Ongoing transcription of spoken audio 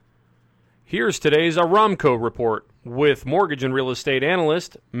Here's today's Aramco report with mortgage and real estate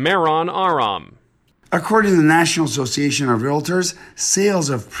analyst Mehran Aram. According to the National Association of Realtors, sales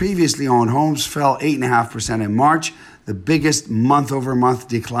of previously owned homes fell 8.5% in March, the biggest month-over-month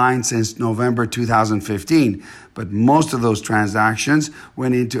decline since November 2015. But most of those transactions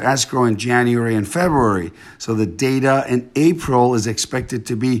went into escrow in January and February. So the data in April is expected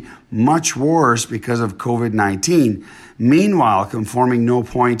to be much worse because of COVID-19. Meanwhile, conforming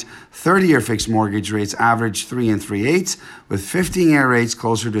no-point 30-year fixed mortgage rates averaged 3 3/8, with 15-year rates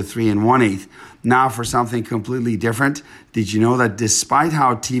closer to 3 1/8. Now for something completely different, did you know that despite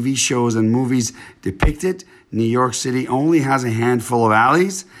how TV shows and movies depict it, New York City only has a handful of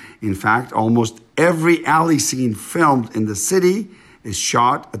alleys? In fact, almost every alley scene filmed in the city is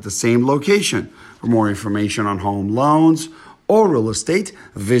shot at the same location. For more information on home loans or real estate,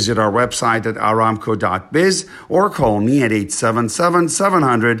 visit our website at aramco.biz or call me at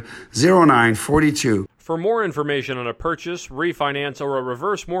 877-700-0942. For more information on a purchase, refinance, or a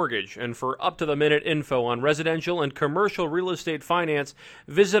reverse mortgage, and for up-to-the-minute info on residential and commercial real estate finance,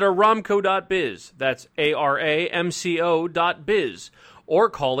 visit aramco.biz. That's ARAMCO.biz. Or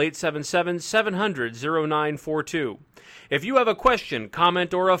call 877-700-0942. If you have a question,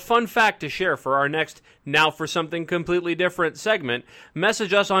 comment, or a fun fact to share for our next Now for Something Completely Different segment,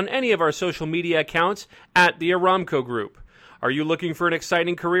 message us on any of our social media accounts at the Aramco Group. Are you looking for an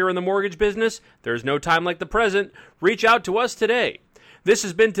exciting career in the mortgage business? There's no time like the present. Reach out to us today. This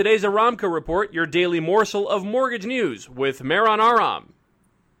has been today's Aramco Report, your daily morsel of mortgage news with Mehran Aram.